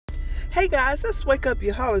Hey guys, let's wake up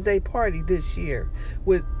your holiday party this year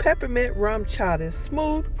with Peppermint Rum Chata.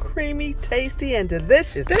 Smooth, creamy, tasty, and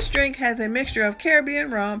delicious. This drink has a mixture of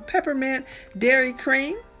Caribbean rum, peppermint, dairy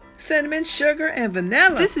cream, cinnamon, sugar, and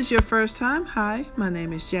vanilla. If this is your first time, hi, my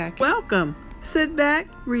name is Jackie. Welcome. Sit back,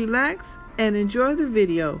 relax, and enjoy the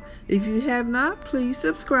video. If you have not, please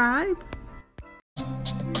subscribe.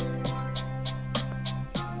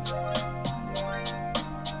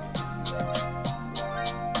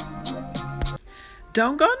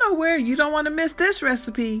 Don't go nowhere. You don't want to miss this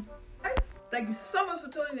recipe. Thank you so much for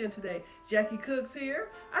tuning in today. Jackie Cooks here.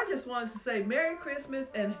 I just wanted to say Merry Christmas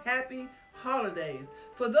and Happy Holidays.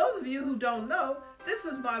 For those of you who don't know, this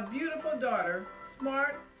is my beautiful daughter,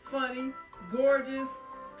 smart, funny, gorgeous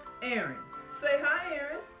Erin. Say hi,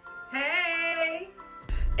 Erin. Hey!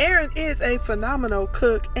 Erin is a phenomenal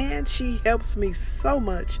cook and she helps me so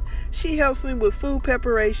much. She helps me with food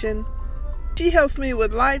preparation. She helps me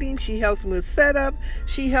with lighting, she helps me with setup,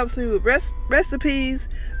 she helps me with recipes.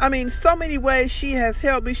 I mean, so many ways she has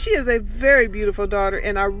helped me. She is a very beautiful daughter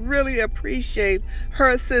and I really appreciate her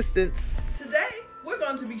assistance. Today, we're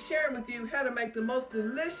going to be sharing with you how to make the most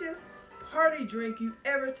delicious party drink you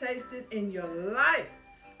ever tasted in your life,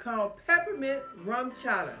 called Peppermint Rum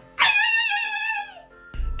Chata.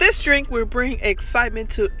 This drink will bring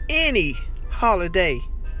excitement to any holiday.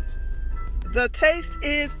 The taste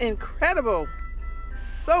is incredible.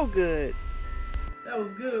 So good. That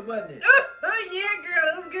was good, wasn't it? Oh yeah, girl,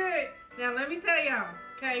 it was good. Now let me tell y'all,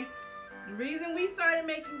 okay? The reason we started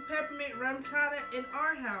making Peppermint Rum Chata in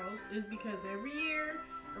our house is because every year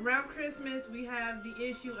around Christmas we have the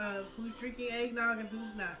issue of who's drinking eggnog and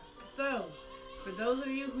who's not. So, for those of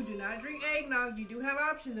you who do not drink eggnog, you do have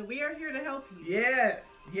options and we are here to help you. Yes,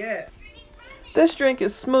 yes. This drink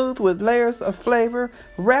is smooth with layers of flavor,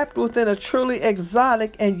 wrapped within a truly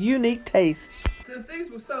exotic and unique taste. Since these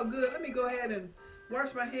were so good, let me go ahead and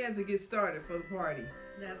wash my hands and get started for the party.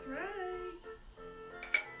 That's right.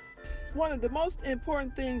 One of the most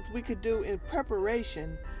important things we could do in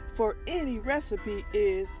preparation for any recipe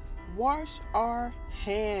is wash our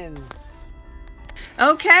hands.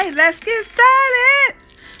 Okay, let's get started.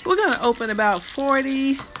 We're going to open about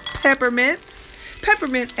 40 peppermints.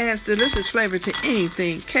 Peppermint adds delicious flavor to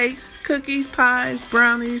anything. Cakes, cookies, pies,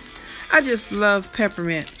 brownies. I just love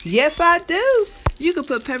peppermint. Yes, I do. You can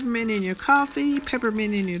put peppermint in your coffee,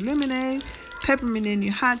 peppermint in your lemonade, peppermint in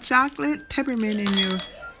your hot chocolate, peppermint in your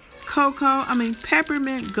cocoa. I mean,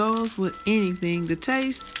 peppermint goes with anything. The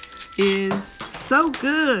taste is so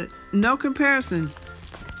good. No comparison.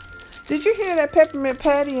 Did you hear that Peppermint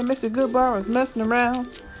Patty and Mr. Goodbar was messing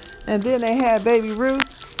around? And then they had Baby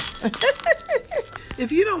Ruth.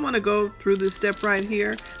 If you don't want to go through this step right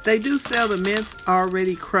here, they do sell the mints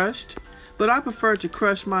already crushed, but I prefer to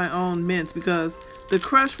crush my own mints because the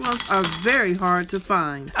crushed ones are very hard to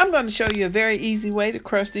find. I'm going to show you a very easy way to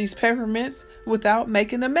crush these peppermints without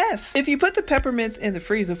making a mess. If you put the peppermints in the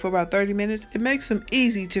freezer for about 30 minutes, it makes them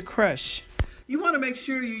easy to crush. You want to make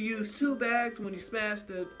sure you use 2 bags when you smash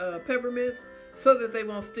the peppermints so that they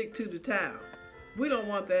won't stick to the towel. We don't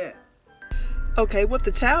want that. Okay, what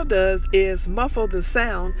the towel does is muffle the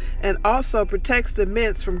sound and also protects the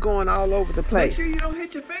mints from going all over the place. Make sure you don't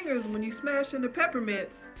hit your fingers when you smash in the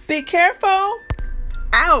peppermints. Be careful.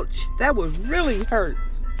 Ouch, that would really hurt.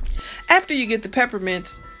 After you get the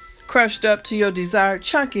peppermints crushed up to your desired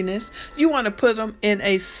chunkiness, you want to put them in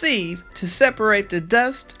a sieve to separate the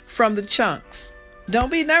dust from the chunks. Don't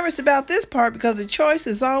be nervous about this part because the choice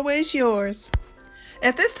is always yours.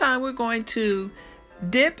 At this time, we're going to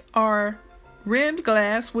dip our rimmed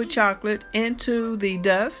glass with chocolate into the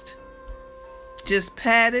dust. Just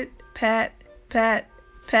pat it, pat, pat,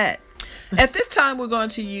 pat. At this time, we're going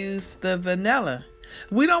to use the vanilla.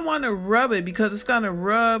 We don't want to rub it because it's going to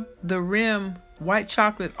rub the rim white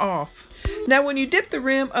chocolate off. Now, when you dip the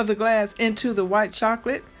rim of the glass into the white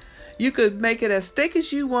chocolate, you could make it as thick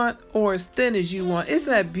as you want or as thin as you want.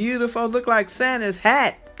 Isn't that beautiful? Look like Santa's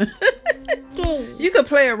hat. You could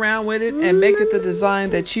play around with it and make it the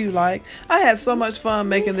design that you like. I had so much fun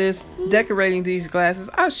making this, decorating these glasses.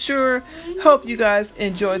 I sure hope you guys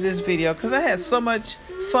enjoy this video because I had so much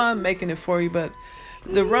fun making it for you. But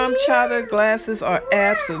the Rum Chata glasses are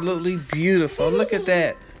absolutely beautiful. Look at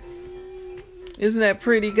that. Isn't that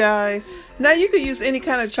pretty, guys? Now you could use any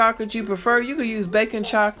kind of chocolate you prefer. You could use bacon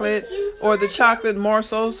chocolate or the chocolate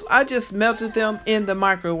morsels. I just melted them in the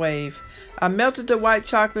microwave. I melted the white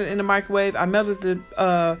chocolate in the microwave. I melted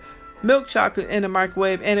the milk chocolate in the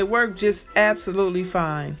microwave and it worked just absolutely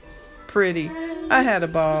fine. Pretty. I had a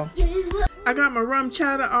ball. I got my rum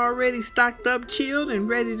chata already stocked up, chilled and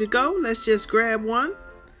ready to go. Let's just grab one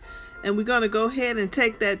And we're going to go ahead and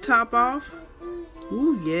take that top off.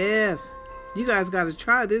 Ooh, yes. You guys got to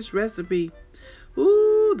try this recipe.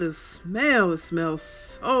 Ooh, the smell. It smells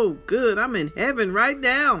so good. I'm in heaven right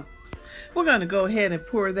now. We're going to go ahead and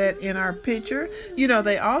pour that in our pitcher. You know,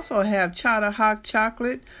 they also have chata hot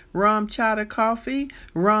chocolate, rum chata coffee,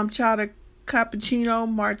 rum chata cappuccino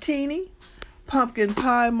martini, pumpkin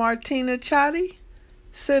pie martina chata,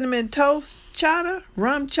 cinnamon toast chata,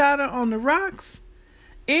 rum chata on the rocks.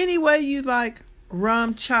 Any way you like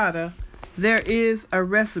rum chata, there is a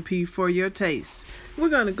recipe for your taste. We're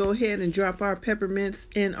going to go ahead and drop our peppermints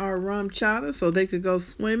in our rum chata so they could go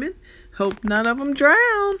swimming. Hope none of them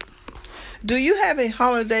drown. Do you have a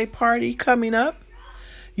holiday party coming up?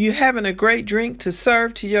 You having a great drink to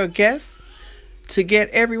serve to your guests to get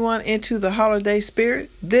everyone into the holiday spirit?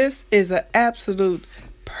 This is an absolute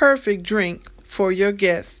perfect drink for your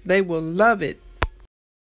guests. They will love it.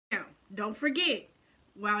 Now, don't forget,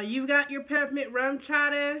 while you've got your peppermint rum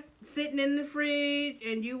chata sitting in the fridge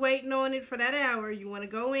and you waiting on it for that hour, you want to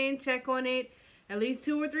go in, check on it at least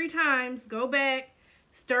 2 or 3 times, go back,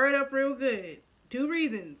 stir it up real good. 2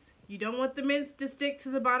 reasons. You don't want the mints to stick to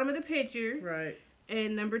the bottom of the pitcher. Right.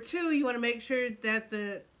 And number 2, you want to make sure that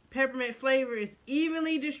the peppermint flavor is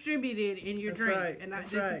evenly distributed in your drink. Right. And not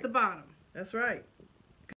just at the bottom. That's right.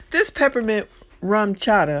 This peppermint rum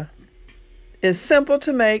chata is simple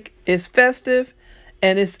to make, it's festive,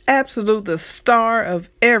 and it's absolute the star of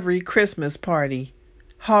every Christmas party,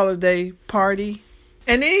 holiday party.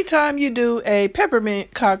 And anytime you do a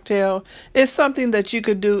peppermint cocktail, it's something that you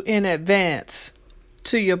could do in advance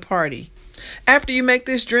to your party. After you make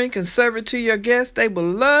this drink and serve it to your guests, they will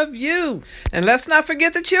love you. And let's not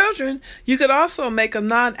forget the children. You could also make a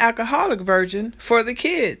non-alcoholic version for the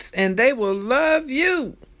kids, and they will love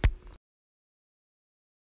you.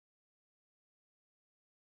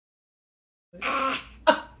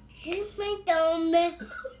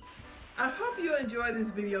 I hope you enjoyed this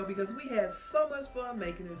video because we had so much fun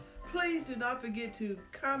making it. Please do not forget to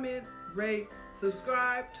comment, rate,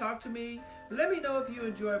 subscribe, talk to me. Let me know if you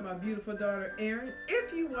enjoyed my beautiful daughter, Erin.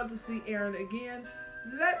 If you want to see Erin again,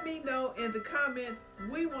 let me know in the comments.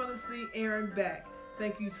 We want to see Erin back.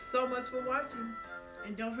 Thank you so much for watching.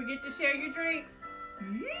 And don't forget to share your drinks.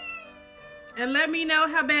 Yee! And let me know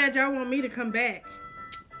how bad y'all want me to come back.